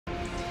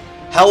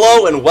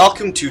Hello and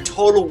welcome to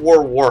Total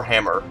War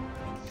Warhammer.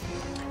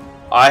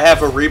 I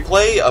have a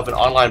replay of an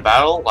online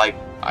battle, like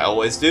I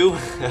always do,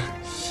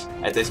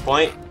 at this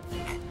point.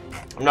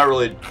 I'm not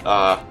really,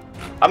 I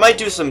might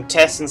do some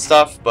tests and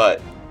stuff,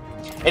 but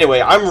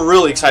anyway, I'm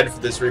really excited for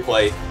this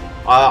replay.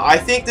 I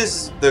think this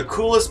is the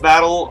coolest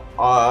battle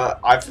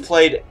I've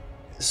played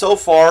so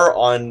far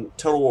on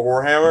Total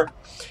War Warhammer.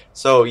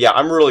 So yeah,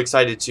 I'm really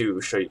excited to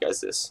show you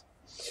guys this.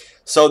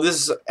 So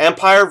this is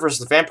Empire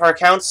versus Vampire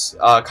counts,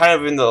 kind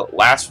of in the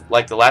last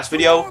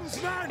video,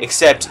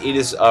 except it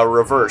is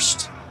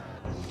reversed.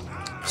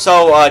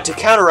 So to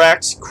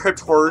counteract crypt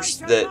horrors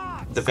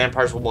that the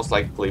vampires will most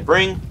likely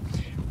bring,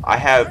 I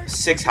have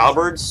 6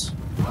 halberds,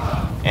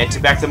 and to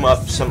back them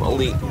up, some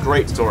elite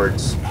great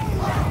swords.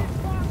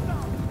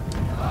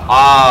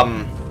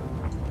 I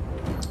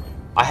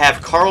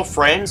have Karl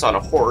Franz on a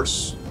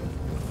horse,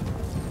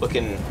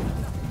 looking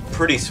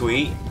pretty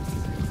sweet.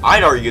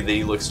 I'd argue that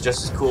he looks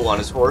just as cool on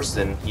his horse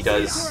than he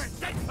does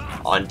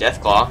on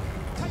Deathclaw.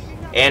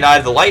 And I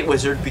have the Light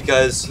Wizard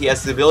because he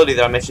has the ability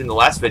that I mentioned in the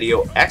last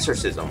video,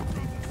 Exorcism,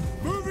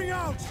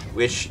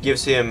 which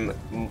gives him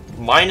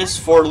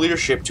 -4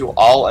 leadership to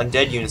all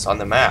undead units on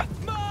the map.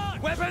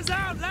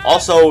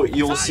 Also,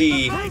 you'll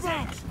see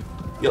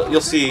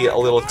a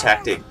little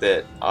tactic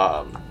that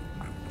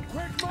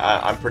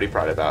I'm pretty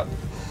proud about.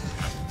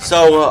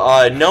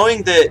 So,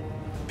 knowing that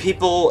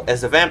people as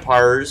the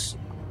vampires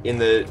in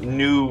the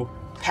new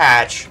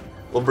patch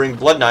will bring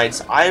Blood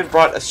Knights, I have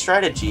brought a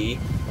strategy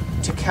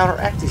to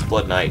counteract these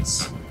Blood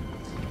Knights,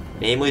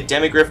 namely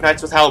Demigryph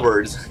Knights with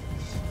halberds.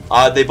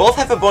 They both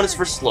have a bonus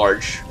versus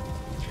large.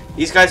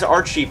 These guys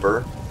are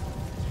cheaper,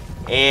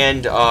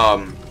 and yeah,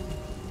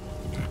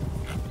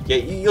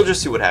 you'll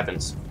just see what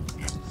happens.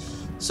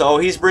 So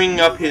he's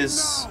bringing up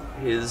his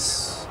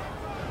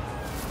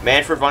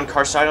Manfred von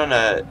Karstein on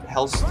a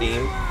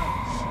Hellsteam,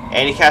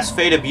 and he casts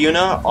Fate of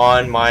Buna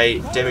on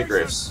my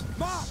Demigryphs,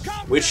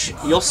 which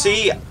you'll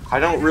see I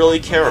don't really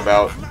care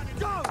about.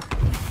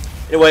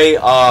 Anyway,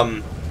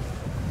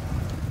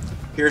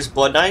 here's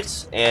Blood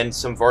Knights and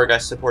some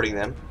Vargas supporting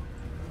them.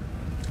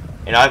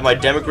 And I have my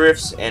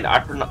Demigryphs and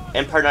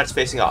Empire Knights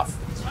facing off.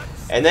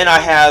 And then I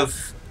have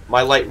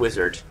my Light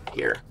Wizard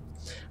here.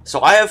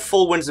 So I have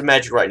full Winds of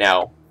Magic right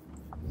now.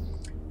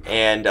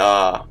 And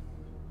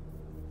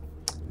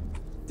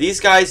these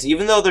guys,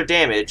 even though they're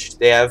damaged,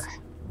 they have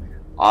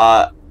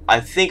I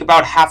think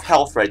about half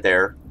health right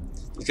there.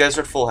 These guys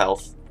are full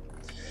health.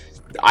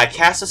 I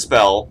cast a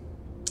spell,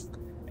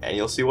 and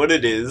you'll see what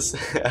it is.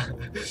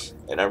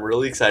 And I'm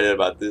really excited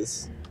about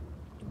this.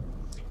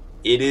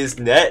 It is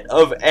Net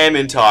of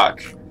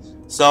Ammontok.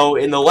 So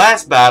in the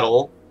last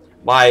battle,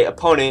 my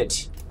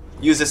opponent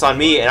used this on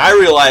me, and I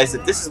realized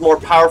that this is more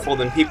powerful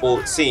than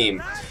people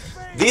seem.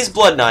 These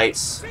Blood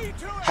Knights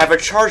have a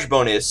charge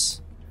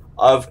bonus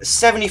of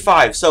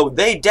 75, so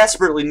they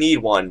desperately need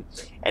one.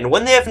 And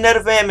when they have Net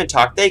of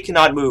Ammontok, they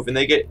cannot move, and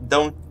they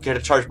don't get a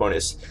charge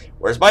bonus.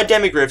 Whereas my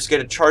Demigryphs get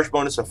a charge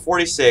bonus of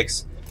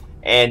 46,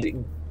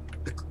 and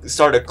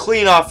start a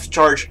clean off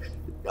charge,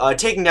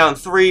 taking down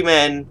 3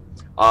 men,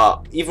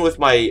 even with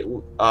my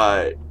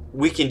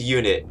weakened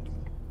unit.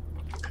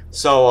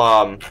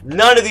 So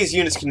none of these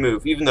units can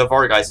move, even the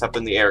Vargas up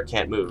in the air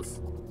can't move.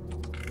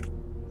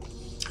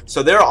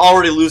 So they're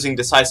already losing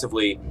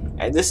decisively,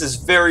 and this is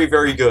very,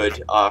 very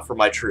good for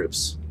my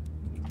troops.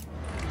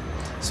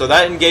 So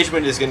that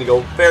engagement is going to go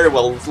very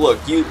well.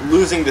 Look, you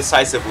losing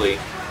decisively.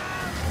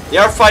 They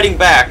are fighting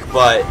back,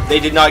 but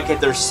they did not get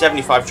their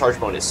 75 charge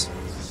bonus.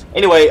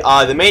 Anyway,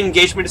 the main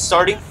engagement is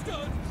starting.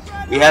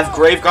 We have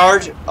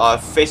Graveguard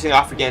facing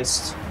off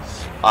against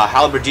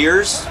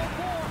Halberdiers.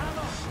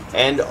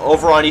 And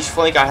over on each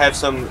flank I have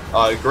some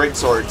great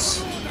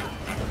swords,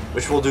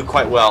 which will do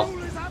quite well.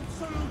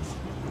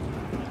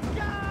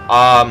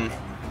 I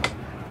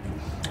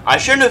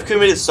shouldn't have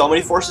committed so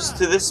many forces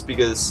to this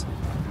because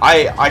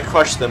I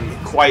crushed them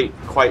quite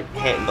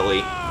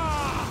handily.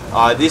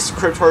 These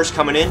crypt horrors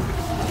coming in,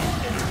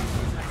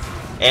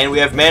 and we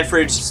have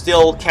Manfred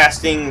still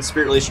casting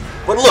Spirit Leash.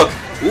 But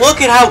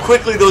look at how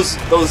quickly those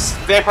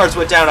vampires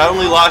went down. I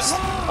only lost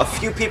a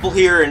few people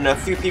here and a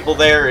few people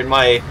there, and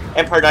my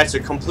Empire Knights are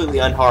completely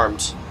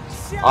unharmed.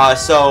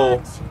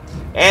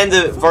 And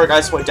the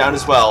Vargas went down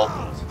as well.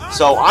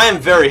 So I am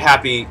very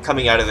happy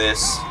coming out of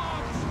this.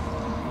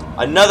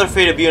 Another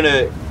Fate of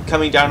Buna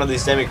coming down on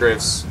these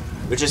Demigryphs,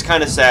 which is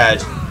kind of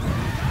sad.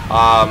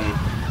 I'm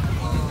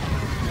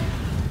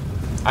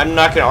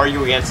not going to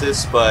argue against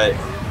this, but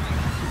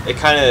it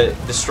kind of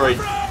destroyed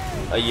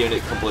a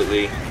unit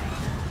completely.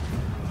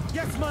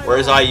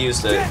 Whereas I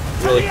used a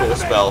really cool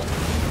spell.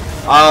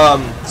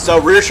 So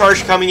rear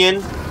charge coming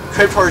in.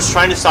 Crypt Horrors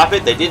trying to stop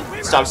it. They did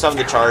stop some of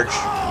the charge.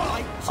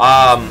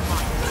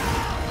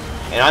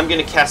 And I'm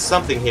going to cast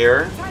something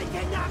here.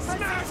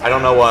 I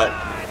don't know what.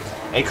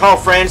 And Karl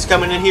Franz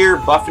coming in here,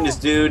 buffing his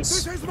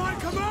dudes.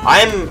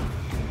 I'm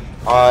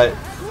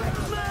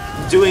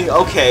doing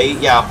okay.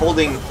 Yeah,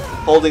 holding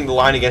the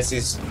line against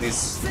these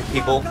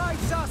people.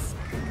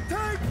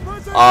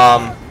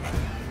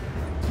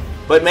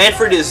 But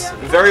Manfred is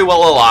very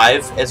well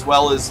alive, as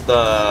well as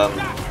the...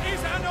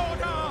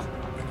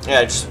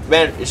 yeah, it's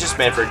just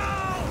Manfred.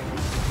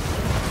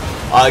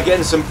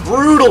 Getting some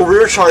brutal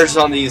rear charges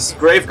on these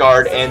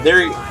Graveguard, and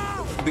they're...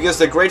 because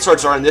the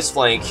Greatswords are on this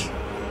flank,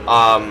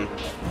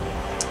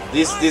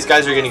 these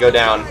guys are going to go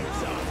down.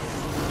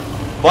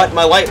 But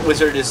my Light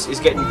Wizard is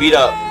getting beat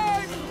up.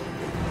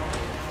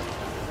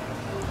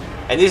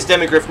 And these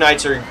Demigryph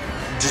Knights are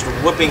just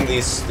whooping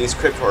these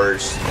Crypt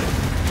Horrors.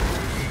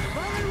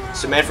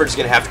 So Manfred's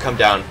going to have to come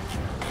down.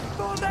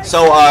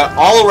 So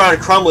all around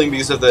crumbling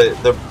because of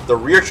the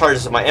rear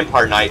charges of my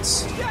Empire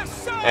Knights.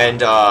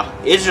 And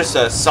it's just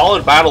a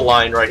solid battle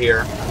line right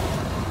here.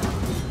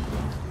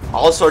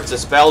 All sorts of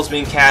spells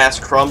being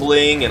cast,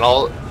 crumbling, and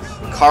all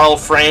Karl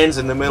Franz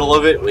in the middle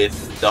of it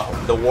with the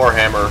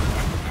Warhammer.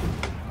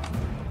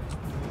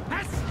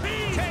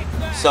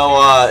 So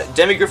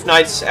Demigryph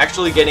Knights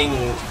actually getting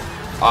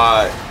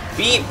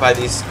beat by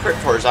these Crypt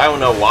Horrors. I don't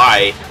know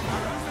why.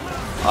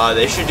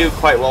 They should do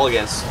quite well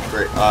against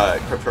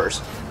Crypt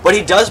Horrors. But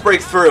he does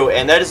break through,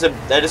 and that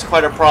is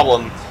quite a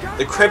problem.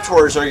 The Crypt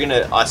Horrors are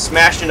gonna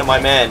smash into my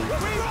men,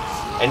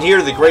 and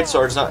here the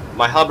Greatswords,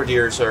 my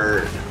Halberdiers,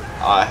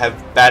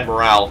 have bad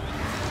morale.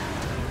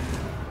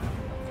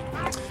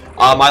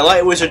 My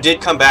Light Wizard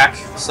did come back,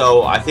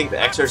 so I think the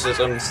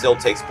exorcism still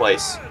takes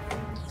place.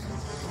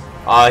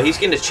 He's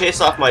going to chase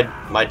off my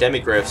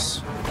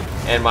Demigryphs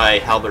and my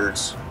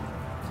Halberds.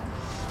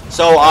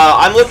 So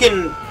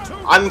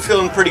I'm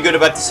feeling pretty good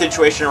about the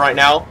situation right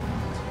now.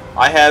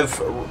 I have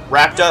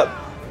wrapped up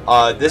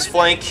this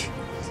flank,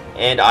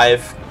 and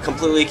I've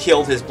completely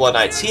killed his Blood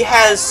Knights. He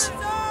has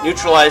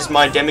neutralized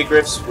my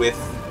Demigryphs with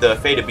the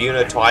Fate of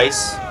Buna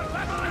twice,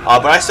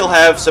 but I still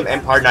have some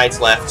Empire Knights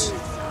left.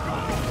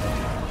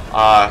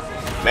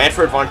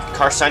 Manfred von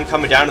Karstein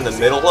coming down in the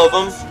middle of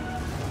them.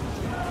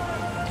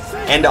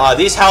 And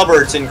these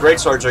Halberds and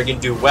Greatswords are going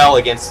to do well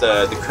against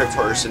the Crypt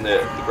Horrors and the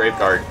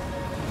Graveguard.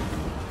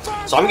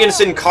 So I'm going to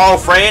send Karl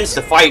Franz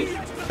to fight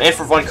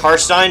Manfred von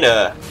Karstein.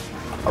 A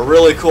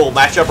really cool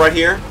matchup right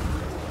here.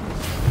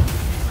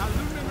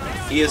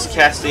 He is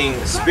casting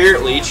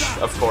Spirit Leech,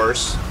 of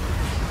course.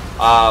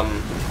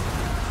 I'm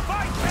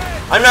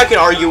not going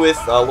to argue with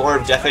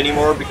Lord of Death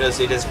anymore because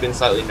it has been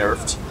slightly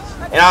nerfed.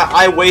 And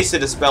I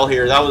wasted a spell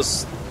here. That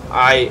was...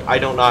 I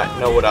do not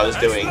know what I was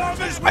doing.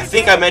 I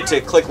think I meant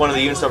to click one of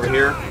the units over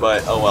here,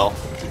 but oh well.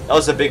 That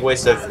was a big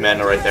waste of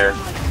mana right there.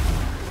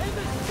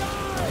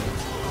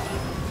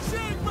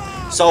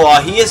 So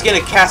he is going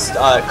to cast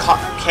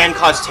Can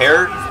Cause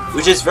Terror,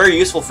 which is very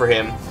useful for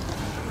him.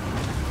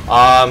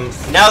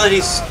 Now that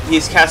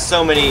he's cast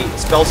so many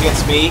spells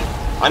against me,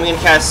 I'm going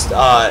to cast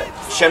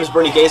Shem's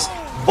Burning Gaze,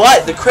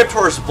 but the Crypt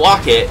Horrors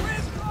block it.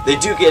 They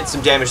do get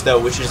some damage though,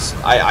 which is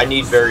I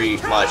need very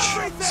much.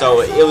 So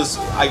it was,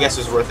 I guess,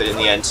 it was worth it in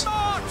the end.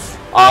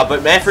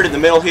 But Manfred in the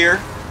middle here.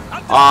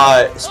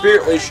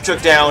 Spirit Leech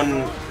took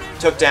down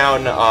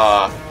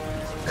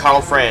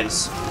Karl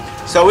Franz.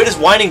 So it is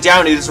winding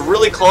down. It is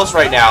really close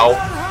right now,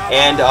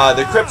 and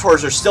the Crypt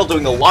Horrors are still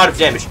doing a lot of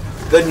damage.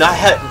 The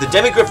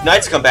Demigryph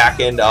Knights come back,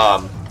 and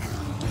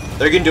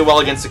they're gonna do well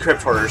against the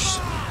Crypt Horrors.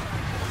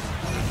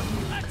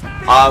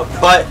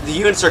 But the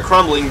units are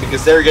crumbling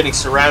because they're getting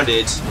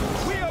surrounded.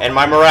 And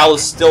my morale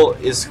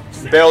is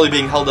barely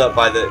being held up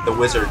by the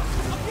wizard.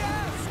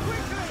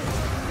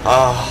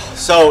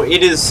 So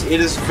it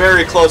is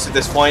very close at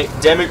this point.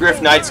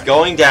 Demigryph Knights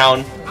going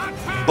down,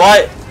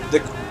 but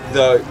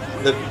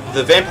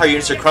the vampire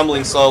units are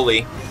crumbling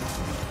slowly.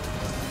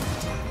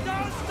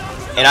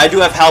 And I do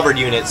have halberd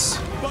units,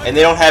 and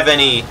they don't have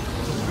any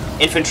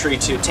infantry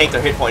to tank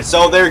their hit points,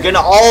 so they're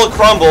gonna all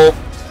crumble.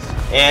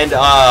 And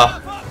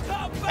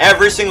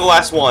every single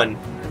last one.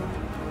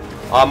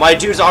 My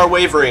dudes are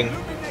wavering.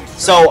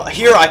 So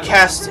here I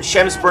cast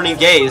Shem's Burning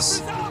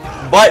Gaze,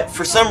 but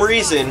for some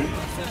reason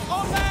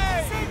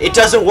it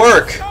doesn't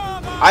work.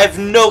 I have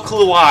no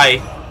clue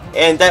why,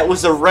 and that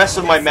was the rest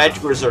of my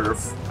magic reserve.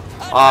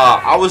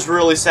 I was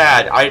really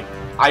sad.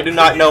 I do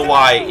not know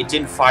why it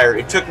didn't fire.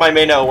 It took my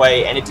mana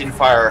away and it didn't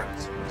fire.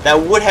 That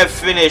would have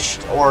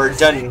finished or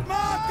done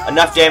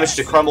enough damage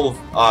to crumble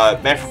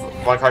Manfred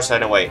von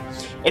Karstein away.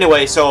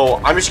 Anyway, so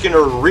I'm just going to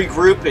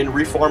regroup and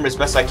reform as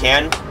best I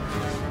can.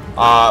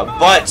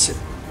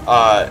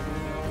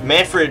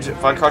 Manfred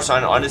von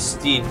Karstein on his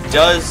steed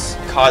does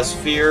cause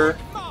fear.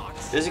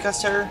 Does he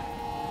cause terror?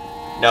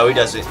 No, he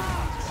doesn't.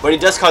 But he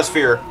does cause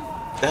fear.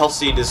 The health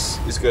seed is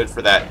good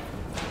for that.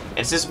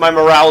 And since my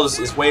morale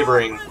is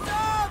wavering,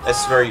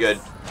 that's very good.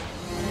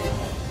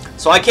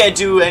 So I can't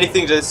do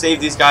anything to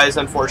save these guys,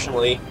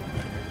 unfortunately.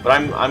 But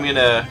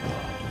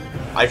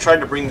I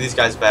tried to bring these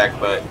guys back,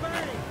 but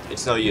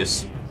it's no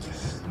use.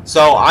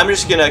 So I'm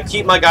just gonna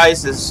keep my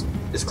guys as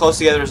close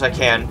together as I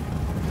can.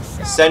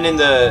 Send in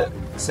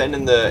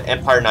the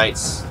Empire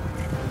Knights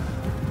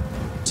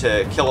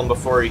to kill him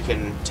before he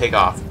can take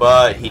off,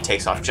 but he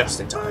takes off just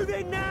in time.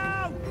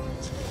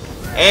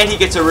 And he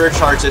gets a rear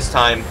charge this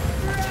time,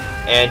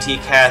 and he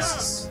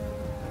casts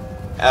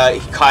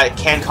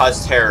Can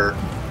Cause Terror,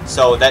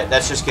 so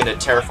that's just gonna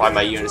terrify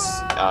my units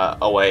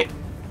away.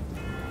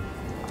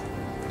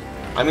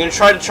 I'm gonna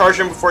try to charge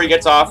him before he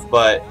gets off,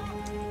 but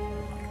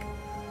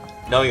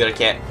knowing that I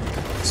can't.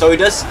 So he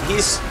does.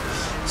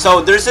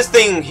 So there's this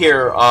thing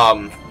here.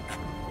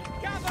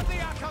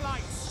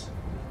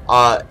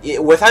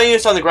 Without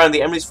units on the ground,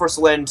 the enemy's forced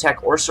to land,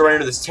 attack, or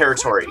surrender this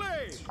territory.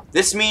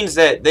 This means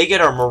that they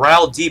get a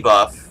morale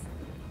debuff.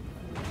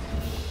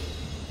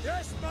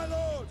 Yes, my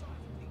lord.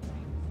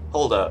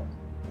 Hold up.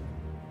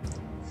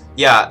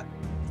 Yeah,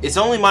 it's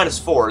only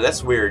 -4.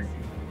 That's weird.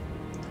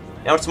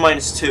 Now it's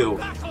 -2.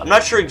 I'm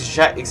not sure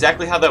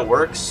exactly how that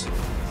works,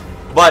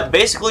 but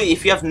basically,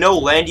 if you have no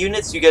land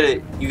units, you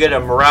get a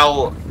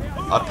morale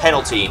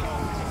penalty.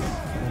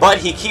 But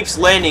he keeps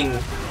landing.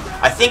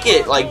 I think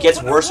it like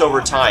gets worse over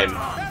time.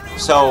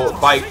 So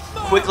by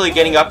quickly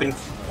getting up and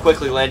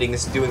quickly landing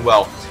is doing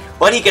well.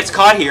 But he gets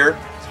caught here,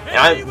 and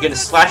I'm gonna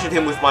slash at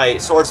him with my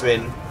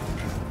swordsman,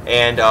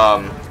 and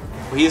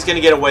he's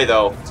gonna get away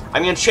though.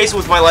 I'm gonna chase him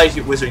with my light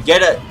wizard,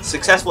 get a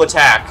successful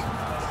attack.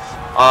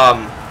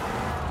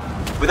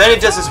 But then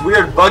it does this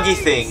weird buggy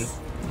thing.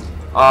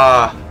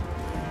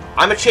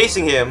 I'm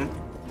chasing him,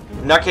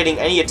 not getting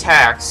any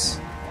attacks.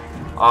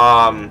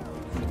 I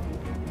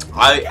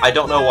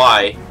don't know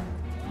why.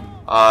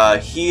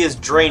 He is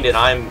drained and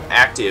I'm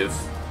active,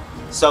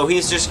 so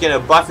he's just gonna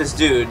buff his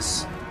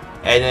dudes,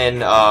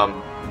 and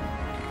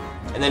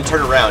then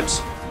turn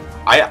around.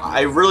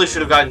 I really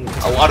should have gotten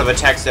a lot of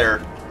attacks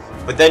there,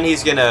 but then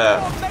he's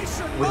gonna,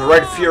 with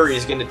Red Fury,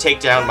 he's gonna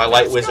take down my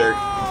light wizard.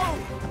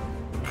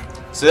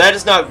 So that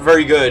is not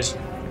very good.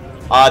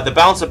 The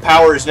balance of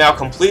power is now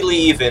completely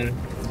even,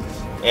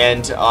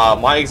 and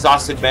my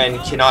exhausted men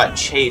cannot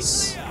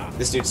chase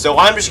this dude. So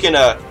I'm just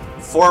gonna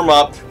form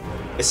up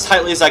as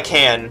tightly as I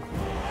can.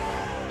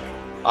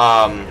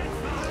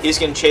 He's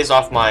gonna chase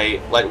off my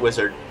light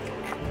wizard.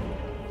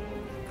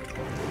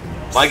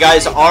 My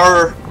guys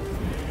are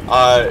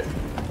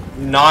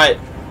not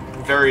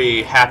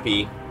very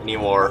happy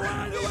anymore.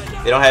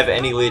 They don't have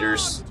any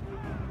leaders.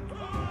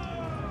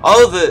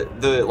 Oh,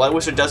 the light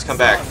wizard does come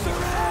back,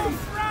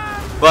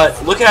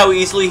 but look at how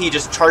easily he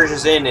just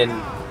charges in, and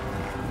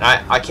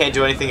I can't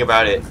do anything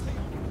about it.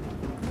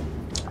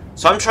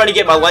 So I'm trying to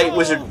get my light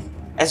wizard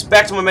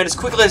back to my men as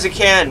quickly as I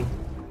can.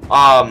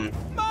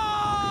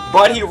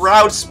 But he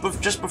routs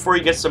just before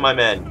he gets to my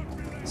men.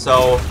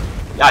 So,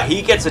 yeah,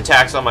 he gets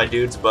attacks on my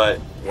dudes, but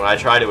when I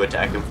try to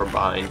attack him from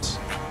behind,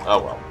 oh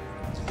well.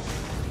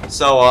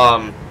 So,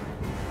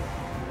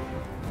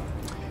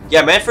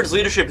 yeah, Manfred's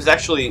leadership is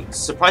actually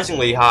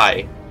surprisingly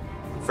high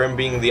for him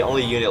being the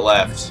only unit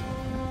left.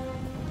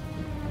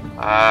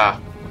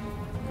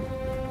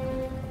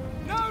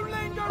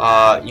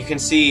 You can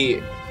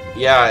see,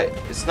 yeah,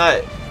 it's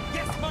not,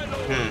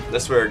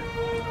 that's weird.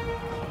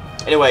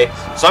 Anyway,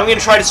 so I'm going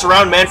to try to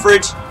surround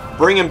Manfred,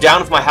 bring him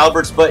down with my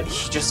halberds, but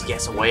he just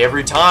gets away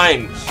every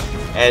time.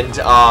 And,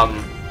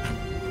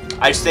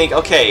 I just think,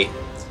 okay,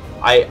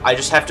 I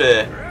just have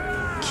to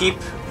keep,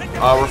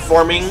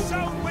 reforming,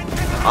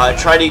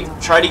 try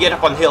to get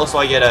up on the hill so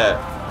I get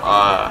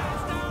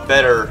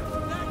better,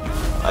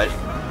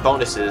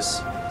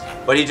 bonuses.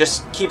 But he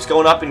just keeps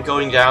going up and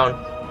going down,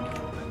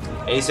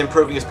 and he's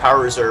improving his power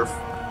reserve.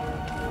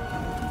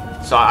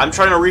 So I'm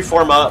trying to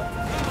reform up.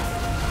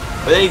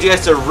 But then he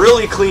gets a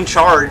really clean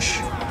charge,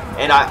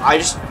 and I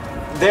just,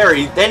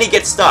 then he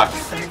gets stuck.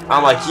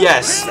 I'm like,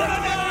 yes.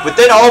 But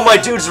then all my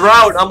dudes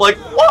rout. I'm like,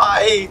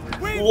 why?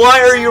 Why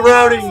are you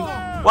routing?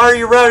 Why are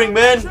you routing,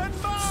 man?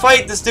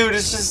 Fight this dude.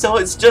 It's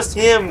just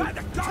him.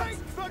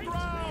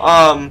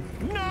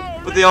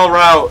 But they all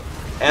rout,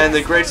 and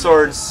the great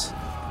swords,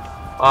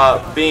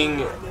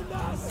 being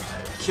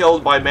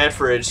killed by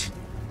Manfred,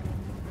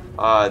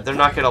 they're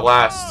not gonna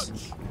last.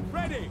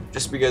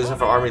 Just because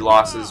of army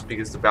losses,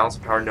 because the balance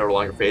of power no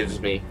longer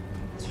favors me.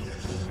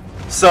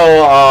 So,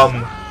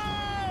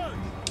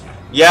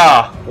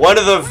 yeah, one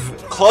of the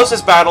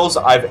closest battles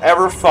I've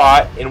ever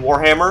fought in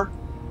Warhammer,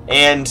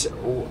 and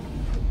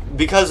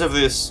because of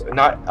this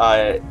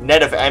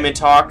net of Ammon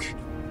talk,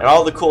 and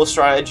all the cool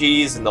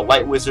strategies, and the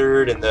light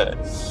wizard, and the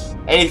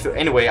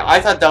anyway,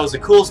 I thought that was the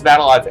coolest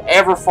battle I've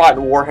ever fought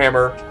in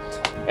Warhammer,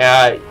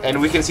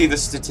 and we can see the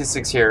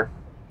statistics here.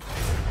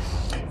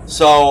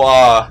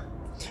 So,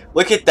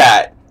 look at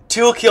that.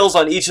 2 kills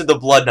on each of the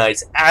Blood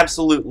Knights.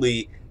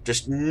 Absolutely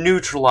just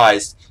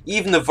neutralized.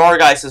 Even the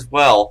Vargeis as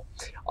well.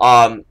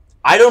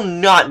 I do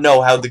not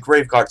know how the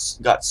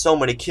Graveguards got so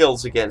many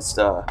kills against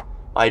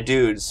my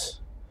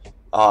dudes.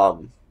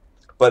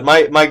 But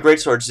my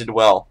greatswords did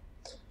well.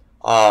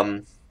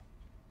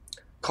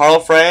 Karl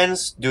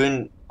Franz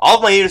doing... All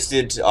of my units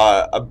did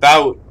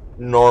about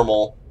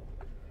normal.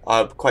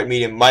 Quite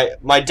medium. My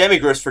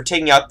Demigriffs for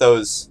taking out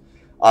those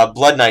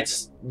Blood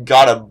Knights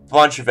got a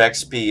bunch of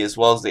XP, as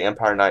well as the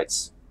Empire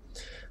Knights.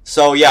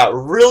 So yeah,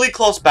 really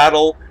close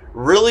battle,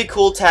 really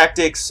cool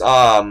tactics.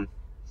 Yeah,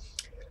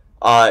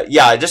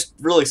 just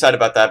really excited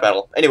about that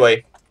battle.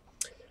 Anyway,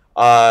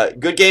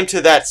 good game to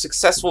that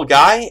successful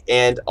guy,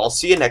 and I'll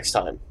see you next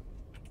time.